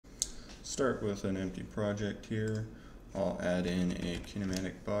start with an empty project here. I'll add in a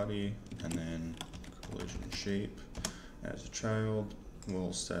kinematic body and then collision shape. As a child,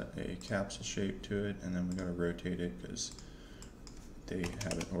 we'll set a capsule shape to it, and then we gotta rotate it because they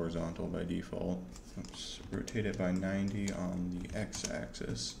have it horizontal by default. Let's rotate it by 90 on the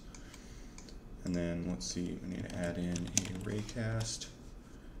x-axis. And then let's see, we need to add in a raycast,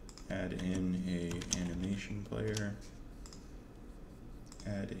 add in a animation player,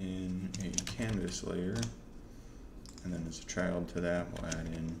 add in a canvas layer, and then as a child to that we'll add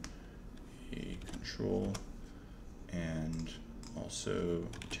in a control and also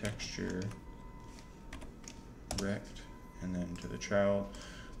texture rect, and then to the child,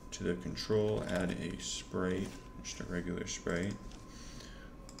 to the control, add a sprite, just a regular sprite.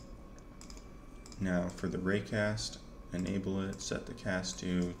 Now for the raycast, enable it, set the cast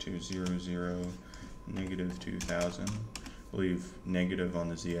to 0, 0, negative 2000. I believe negative on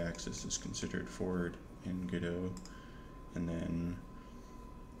the z-axis is considered forward in Godot. And then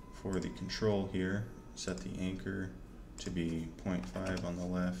for the control here, set the anchor to be 0.5 on the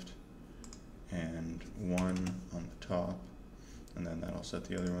left and 1 on the top, and then that'll set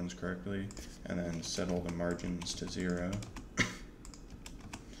the other ones correctly, and then set all the margins to 0,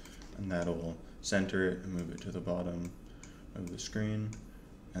 and that'll center it and move it to the bottom of the screen.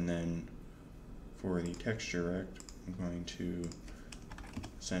 And then for the texture rect, I'm going to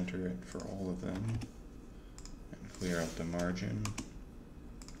center it for all of them and clear out the margin.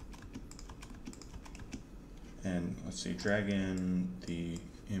 And let's see, drag in the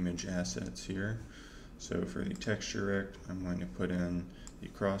image assets here. So for the texture rect, I'm going to put in the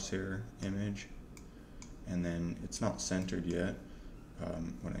crosshair image, and then it's not centered yet.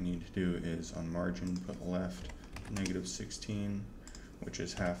 What I need to do is on margin put left negative 16, which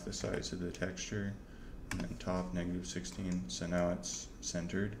is half the size of the texture, and then top negative 16, so now it's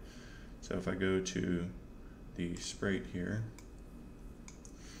centered. So if I go to the sprite here,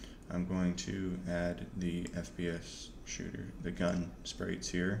 I'm going to add the FPS shooter, the gun sprites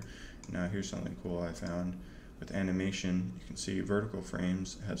here. Now here's something cool I found. With animation, you can see vertical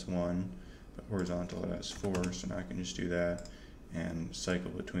frames has 1, but horizontal it has 4, so now I can just do that and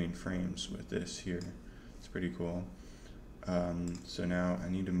cycle between frames with this here. It's pretty cool. So now I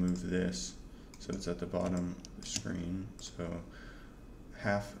need to move this so it's at the bottom of the screen. So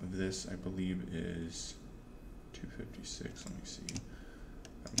half of this I believe is 256, let me see.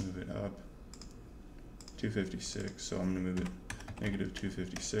 I move it up 256, so I'm going to move it negative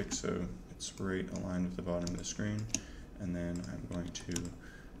 256 so it's right aligned with the bottom of the screen, and then I'm going to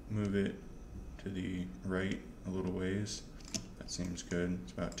move it to the right a little ways. That seems good.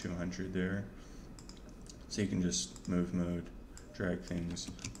 It's about 200 there. So you can just move mode, drag things,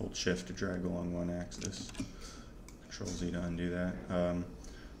 hold shift to drag along one axis, control Z to undo that.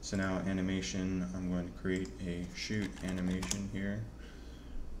 So now animation, I'm going to create a shoot animation here.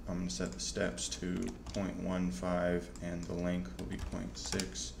 I'm going to set the steps to 0.15 and the length will be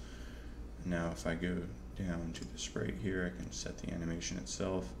 0.6. Now if I go down to the sprite here, I can set the animation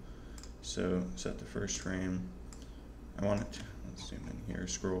itself. So set the first frame. I want it to, let's zoom in here,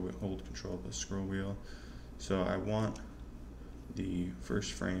 hold control of the scroll wheel. So I want the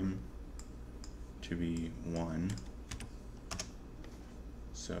first frame to be 1.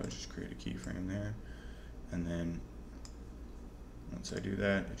 So just create a keyframe there, and then once I do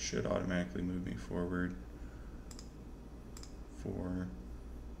that, it should automatically move me forward 4.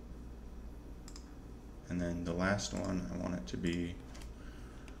 And then the last one, I want it to be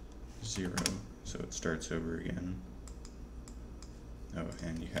 0, so it starts over again. Oh,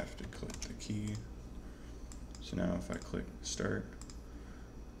 and you have to click the key. So now if I click start,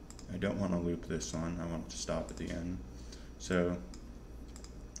 I don't want to loop this one, I want it to stop at the end. So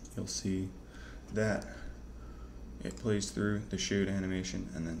you'll see that it plays through the shoot animation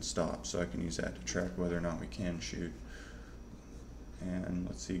and then stops, so I can use that to track whether or not we can shoot. And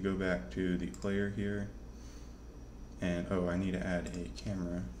let's see, go back to the player here, and oh, I need to add a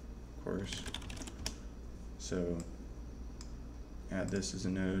camera, of course. So add this as a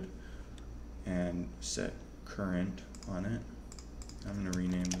node and set current on it. I'm going to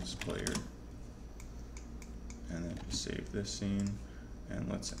rename this player, and then save this scene, and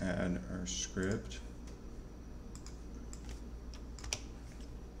let's add our script.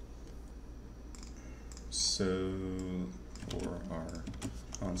 So for our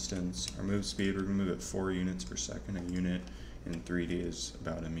constants, our move speed, we're going to move at 4 units per second. A unit in 3D is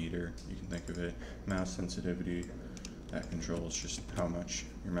about a meter, you can think of it. Mouse sensitivity, that controls just how much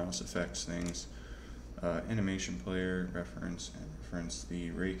your mouse affects things. Animation player, reference, and reference the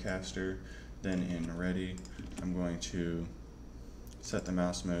raycaster. Then in ready, I'm going to set the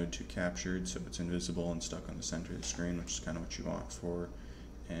mouse mode to captured so it's invisible and stuck on the center of the screen, which is kind of what you want for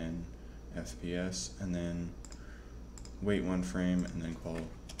an FPS, and then wait 1 frame and then call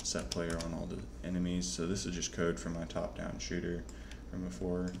set player on all the enemies. So this is just code from my top-down shooter from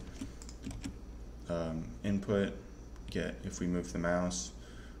before. Input, get if we move the mouse,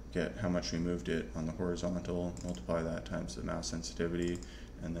 get how much we moved it on the horizontal, multiply that times the mouse sensitivity,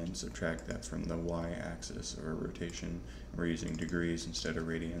 and then subtract that from the y-axis or rotation. We're using degrees instead of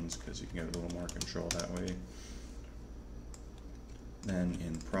radians because you can get a little more control that way. Then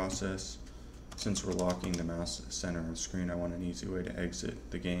in process, since we're locking the mouse at the center of the screen, I want an easy way to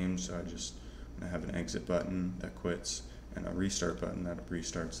exit the game, so I'm going to have an exit button that quits and a restart button that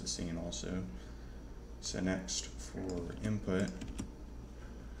restarts the scene also. So next, for input,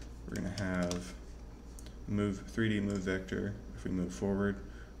 we're going to have 3D move vector. If we move forward,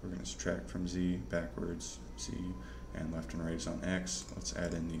 we're going to subtract from Z, backwards Z, and left and right is on X. Let's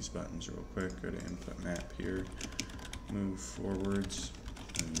add in these buttons real quick. Go to input map here, move forwards,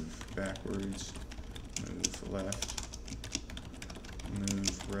 move backwards, move left,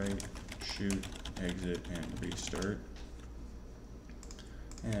 move right, shoot, exit, and restart.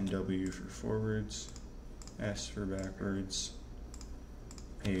 And W for forwards, S for backwards,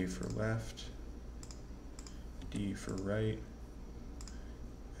 A for left, D for right,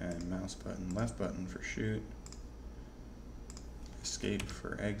 and mouse button left button for shoot, escape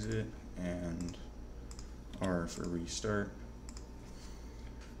for exit, and R for restart.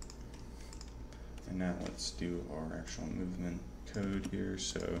 And now let's do our actual movement code here.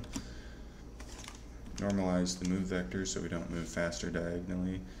 So normalize the move vector so we don't move faster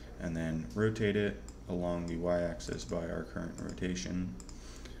diagonally, and then rotate it along the y-axis by our current rotation,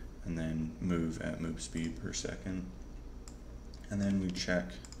 and then move at move speed per second. And then we check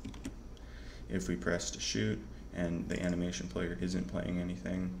if we press to shoot and the animation player isn't playing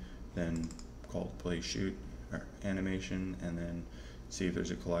anything, then call play shoot or animation, and then see if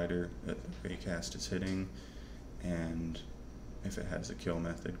there's a collider that the raycast is hitting, and if it has a kill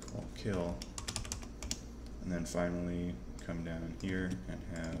method, call kill. And then finally come down here and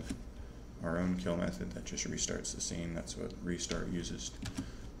have our own kill method that just restarts the scene. That's what restart uses.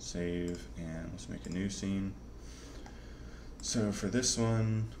 Save, and let's make a new scene. So for this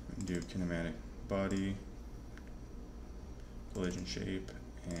one, we can do kinematic body, collision shape,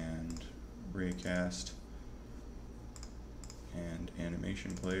 and raycast, and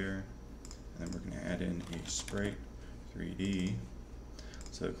animation player, and then we're going to add in a sprite 3D.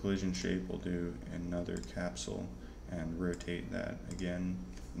 So the collision shape will do another capsule and rotate that again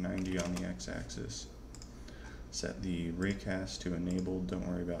 90 on the x-axis. Set the raycast to enabled, don't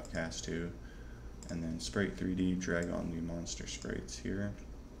worry about cast to, and then sprite 3D, drag on the monster sprites here.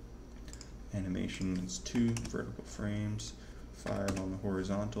 Animation is 2 vertical frames, 5 on the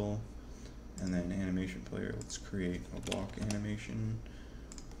horizontal, and then animation player, let's create a walk animation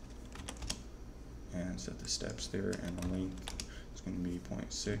and set the steps there, and the length is going to be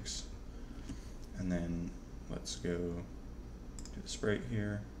 0.6. And then let's go to the sprite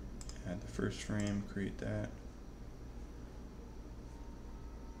here, add the first frame, create that.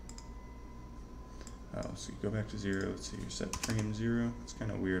 So you go back to 0, let's see, you set frame 0, it's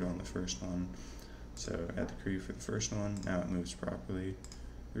kind of weird on the first one. So add the crew for the first one, now it moves properly.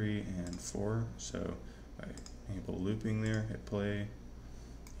 3 and 4, so if I enable looping there, hit play,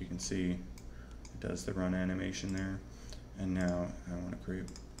 you can see it does the run animation there. And now I want to create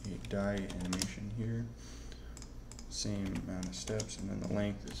a die animation here, same amount of steps, and then the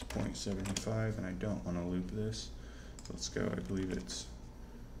length is 0.75, and I don't want to loop this, so let's go, I believe it's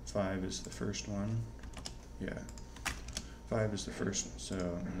 5 is the first one. Yeah, 5 is the first one, so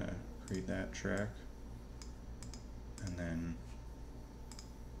I'm going to create that track, and then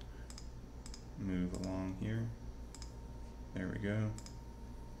move along here. There we go.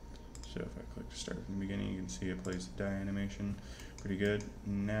 So if I click to start from the beginning, you can see it plays the die animation. Pretty good.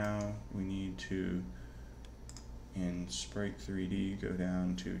 Now we need to, in Sprite 3D, go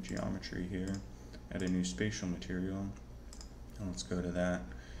down to geometry here, add a new spatial material, and let's go to that.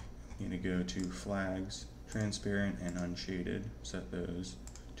 We need to go to flags, transparent and unshaded, set those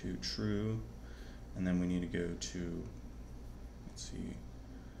to true, and then we need to go to, let's see,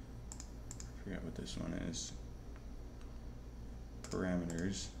 I forget what this one is,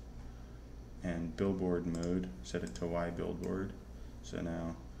 parameters, and billboard mode, set it to Y billboard, so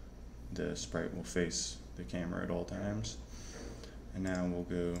now the sprite will face the camera at all times. And now we'll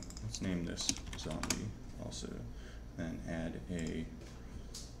go, let's name this zombie also, then add a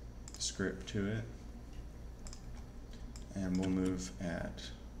script to it, and we'll move at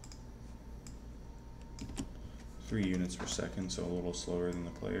 3 units per second, so a little slower than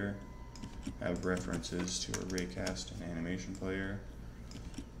the player. Have references to a raycast and animation player.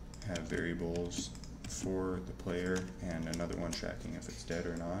 Have variables for the player and another one tracking if it's dead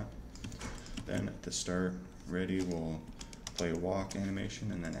or not. Then at the start, ready will play a walk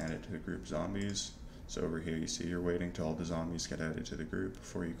animation and then add it to the group zombies. So over here you see you're waiting till all the zombies get added to the group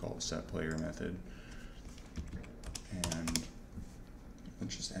before you call the set player method. And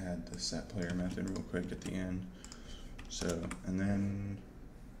let's just add the set player method real quick at the end. So, and then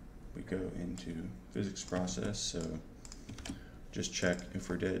we go into physics process. So just check if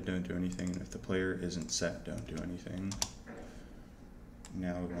we're dead, don't do anything, and if the player isn't set, don't do anything.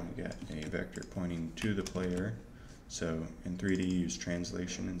 Now we want to get a vector pointing to the player. So in 3D, use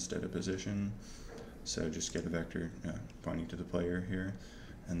translation instead of position. So just get a vector pointing to the player here,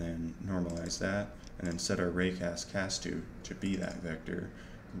 and then normalize that, and then set our raycast cast to be that vector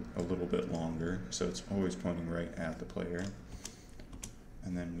a little bit longer, so it's always pointing right at the player.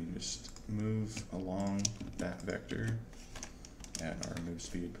 And then we just move along that vector at our move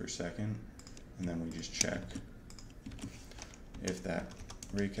speed per second, and then we just check if that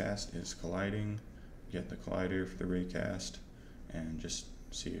raycast is colliding, get the collider for the raycast, and just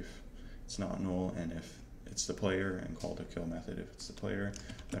see if it's not null, and if it's the player, and call the kill method if it's the player.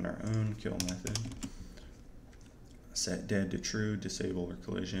 Then our own kill method, set dead to true, disable or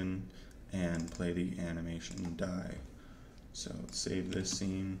collision, and play the animation die. So let's save this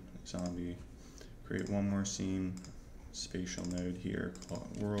scene, zombie, create one more scene, spatial node here, call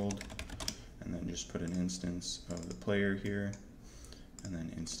it world, and then just put an instance of the player here, and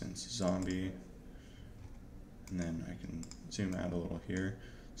then instance zombie, and then I can zoom out a little here.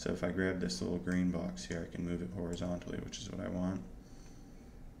 So if I grab this little green box here, I can move it horizontally, which is what I want.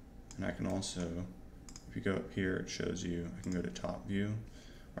 And I can also, if you go up here, it shows you, I can go to top view,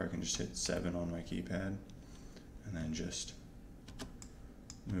 or I can just hit 7 on my keypad, and then just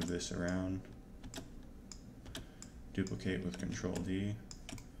move this around, duplicate with Control D.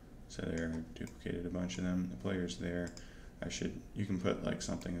 So there, I've duplicated a bunch of them. The player's there. You can put like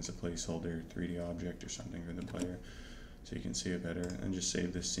something as a placeholder, 3D object or something for the player, so you can see it better. And just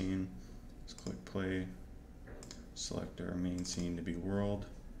save this scene. Let's click play, select our main scene to be world,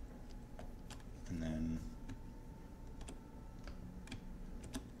 and then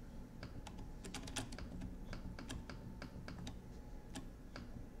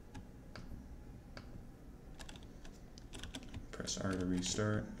press R to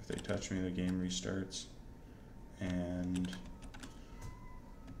restart. If they touch me, the game restarts. And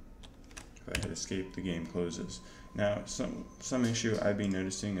if I hit escape, the game closes. Now, some issue I've been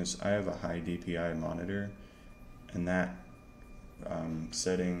noticing is I have a high DPI monitor, and that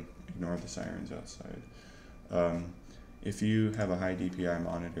setting, ignore the sirens outside. If you have a high DPI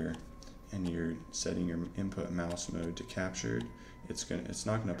monitor and you're setting your input mouse mode to captured, it's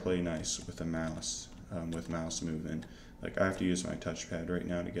not gonna play nice with a mouse, with mouse movement. Like I have to use my touchpad right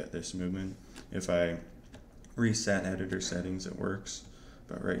now to get this movement. If I reset editor settings, it works,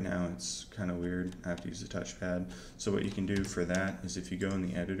 but right now it's kind of weird. I have to use the touchpad. So what you can do for that is if you go in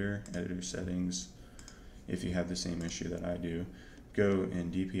the editor settings, if you have the same issue that I do, go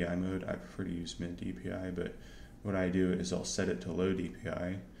in DPI mode. I prefer to use mid DPI, but what I do is I'll set it to low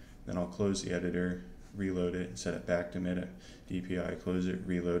DPI, then I'll close the editor, reload it, and set it back to mid DPI, close it,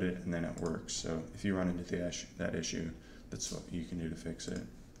 reload it, and then it works. So if you run into that issue, that's what you can do to fix it.